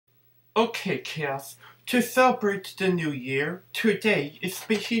Okay, Cass. To celebrate the new year, today is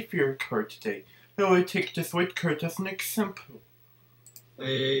Behavior Card Day. I will take this white card as an example.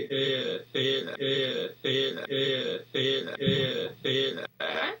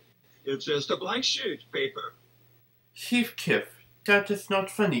 It's just a blank sheet paper. Heathcliff, that is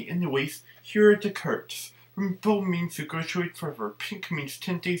not funny. Anyways, here are the cards. Rainbow means you graduate forever. Pink means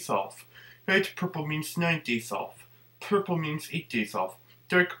 10 days off. Light purple means 9 days off. Purple means 8 days off.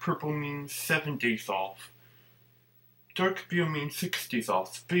 Dark purple means 7 days off. Dark blue means 6 days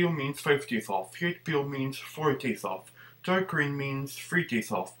off. Blue means 5 days off. Light blue means 4 days off. Dark green means 3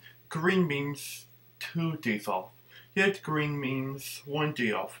 days off. Green means 2 days off. Light green means 1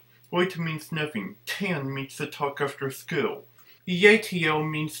 day off. White means nothing. Tan means to talk after school. Light yellow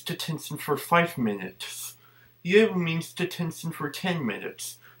means detention for 5 minutes. Yellow means detention for 10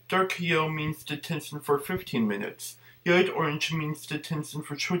 minutes. Dark yellow means detention for 15 minutes. Light orange means detention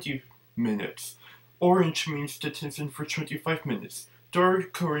for 20 minutes. Orange means detention for 25 minutes.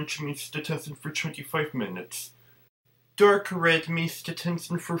 Dark orange means detention for 25 minutes. Dark red means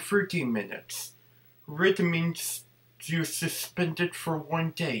detention for 30 minutes. Red means you're suspended for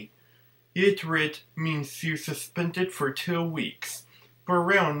 1 day. Light red means you're suspended for 2 weeks.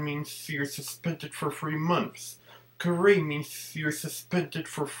 Brown means you're suspended for 3 months. Gray means you're suspended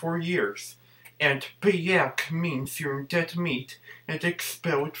for 4 years. And black means you're in dead meat and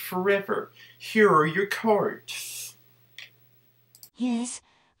expelled forever. Here are your cards. Yes,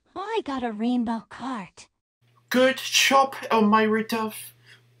 I got a rainbow card. Good job, Elmira Duff.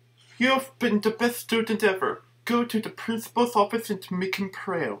 You've been the best student ever. Go to the principal's office and make him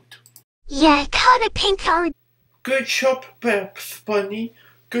proud. Yeah, I got a pink card. Good job, Babs Bunny.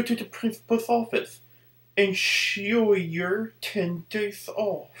 Go to the principal's office and show your 10 days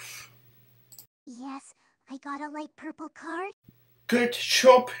off. Yes, I got a light purple card. Good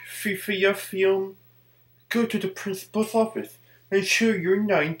job, Fifi Film. Go to the principal's office and show your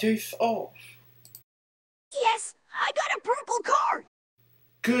 9 days off. Yes, I got a purple card.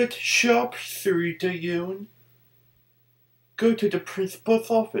 Good job, Suridayoon. Go to the principal's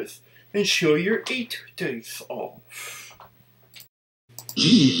office and show your 8 days off.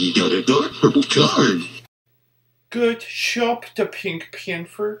 You got a dark purple card. Good job, the Pink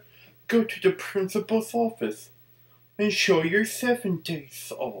Panther. Go to the principal's office and show your 7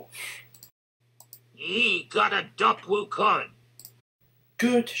 days off. He got a dark blue card.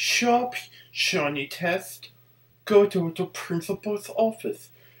 Good job, Johnny Test. Go to the principal's office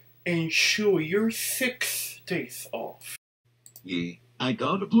and show your 6 days off. Yeah, I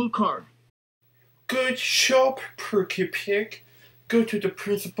got a blue card. Good job, Perky Pig. Go to the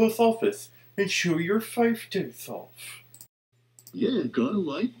principal's office and show your 5 days off. Yeah, I got a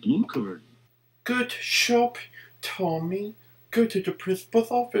light blue card. Good job, Tommy. Go to the principal's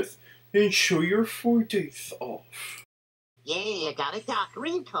office and show your 4 days off. Yeah, I got a dark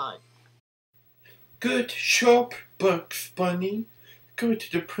green card. Good job, Bugs Bunny. Go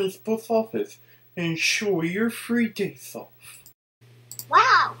to the principal's office and show your 3 days off.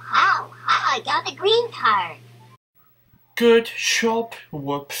 Wow, I got a green card. Good job,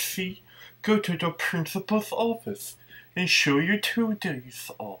 Whoopsie. Go to the principal's office and show your 2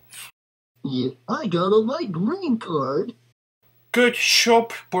 days off. Yeah, I got a light green card. Good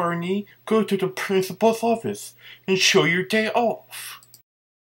job, Barney. Go to the principal's office and show your day off.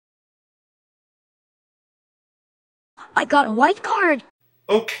 I got a white card.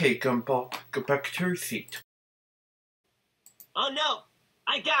 Okay, Gumball, go back to your seat. Oh no,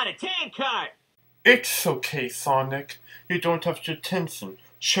 I got a tan card. It's okay, Sonic. You don't have to attention.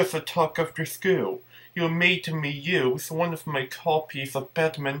 Just a talk after school. You made me use one of my copies of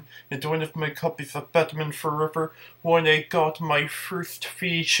Batman and one of my copies of Batman Forever when I got my first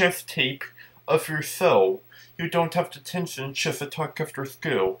VHS tape of your soul. You don't have to attention, just a talk after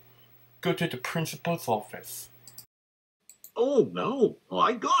school. Go to the principal's office. Oh no,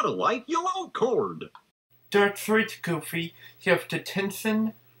 I got a light yellow card. That's right, Goofy. You have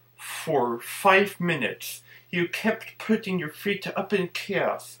detention for 5 minutes. You kept putting your feet up in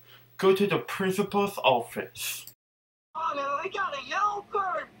chaos. Go to the principal's office. Oh no, I got a yellow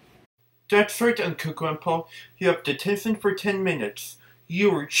card. That's right, Uncle Grandpa. You have detention for 10 minutes.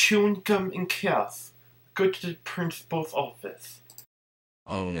 You were chewing gum in chaos. Go to the principal's office.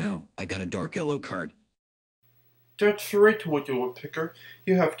 Oh no, I got a dark yellow card. That's right, Woodpecker.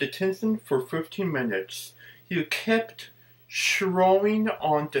 You have detention for 15 minutes. You kept drawing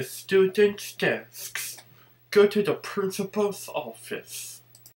on the students' desks. Go to the principal's office.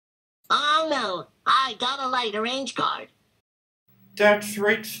 Oh no, I got a light orange card. That's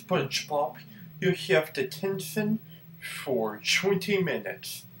right, SpongeBob. You have detention for 20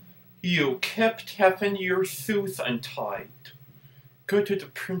 minutes. You kept having your shoes untied. Go to the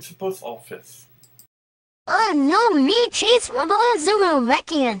principal's office. Oh no, me chase Zulu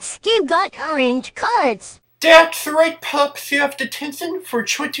vacancy. You got orange cards. That's right, pups. You have detention for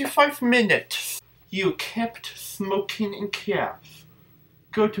 25 minutes. You kept smoking in cabs.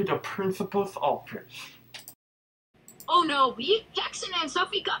 Go to the principal's office. Oh no, me, Jackson and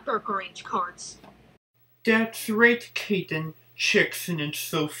Sophie got dark orange cards. That's right, Caden, Jackson and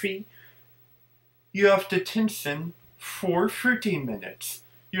Sophie. You have detention for 30 minutes.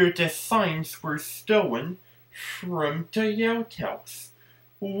 Your designs were stolen from the outhouse,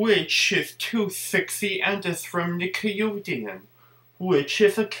 which is too sexy and is from Nickelodeon, which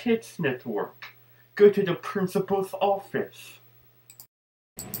is a kids network. Go to the principal's office.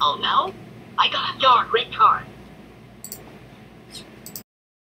 Oh no, I got a dark red card.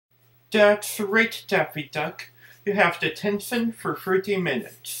 That's right, Daffy Duck. You have detention for 30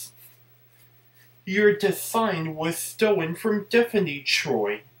 minutes. Your design was stolen from Daphne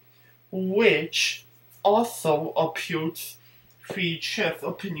Troy, which also appeals features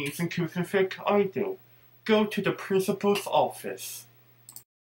opinions and crucifix idol. Go to the principal's office.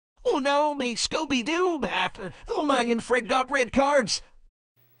 Oh no, me Scooby-Doo, oh my and Fred got red cards.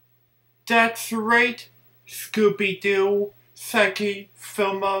 That's right, Scooby-Doo, Saggy,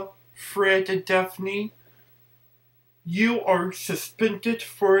 Thelma, Fred, and Daphne. You are suspended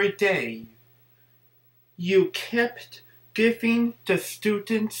for a day. You kept giving the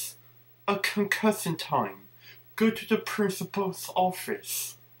students a concussion time. Go to the principal's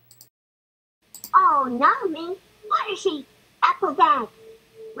office. Oh no, me. What is she? Apple bag.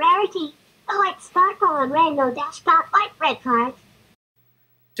 Rarity. Oh, it's sparkle and rainbow dash got white red cards.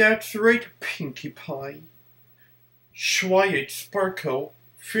 That's right, Pinkie Pie. Schweiat Sparkle,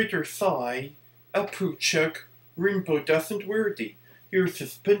 Fritter Thigh, Applechuck, Rainbow Doesn't Worthy. You're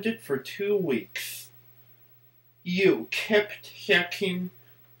suspended for 2 weeks. You kept hacking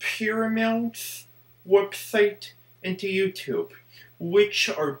Paramount's website and YouTube, which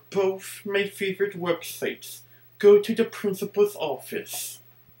are both my favorite websites. Go to the principal's office.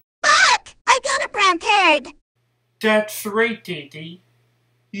 Fuck! I got a brown card. That's right, Dee.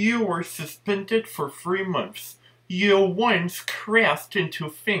 You were suspended for 3 months. You once crashed into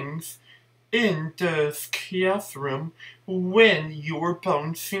things in the classroom when you were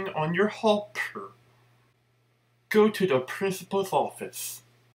bouncing on your hopper. Go to the principal's office.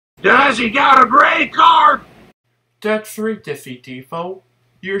 Does he got a gray card? That's right, Desi Devo.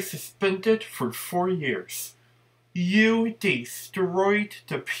 You're suspended for 4 years. You destroyed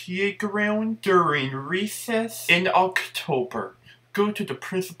the playground during recess in October. Go to the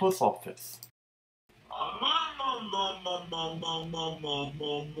principal's office.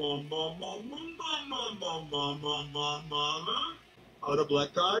 On a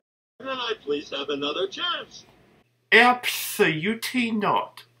black card, can I please have another chance? Absolutely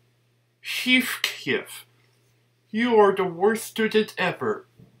not. Heathcliff, you are the worst student ever.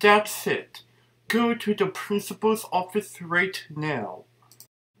 That's it. Go to the principal's office right now.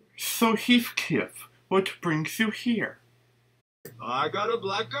 So Heathcliff, what brings you here? I got a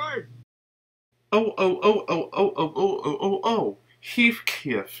black card. Oh.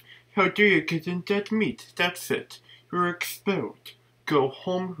 Heathcliff, how dare you get in that meat? That's it. You're expelled. Go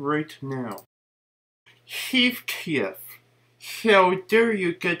home right now. Heathcliff, how dare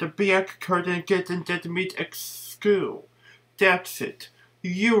you get a black card and get in that meat at school? That's it.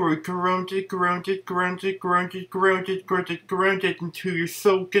 You are grounded until your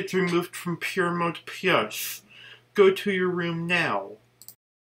soul gets removed from Paramount Plus. Go to your room now.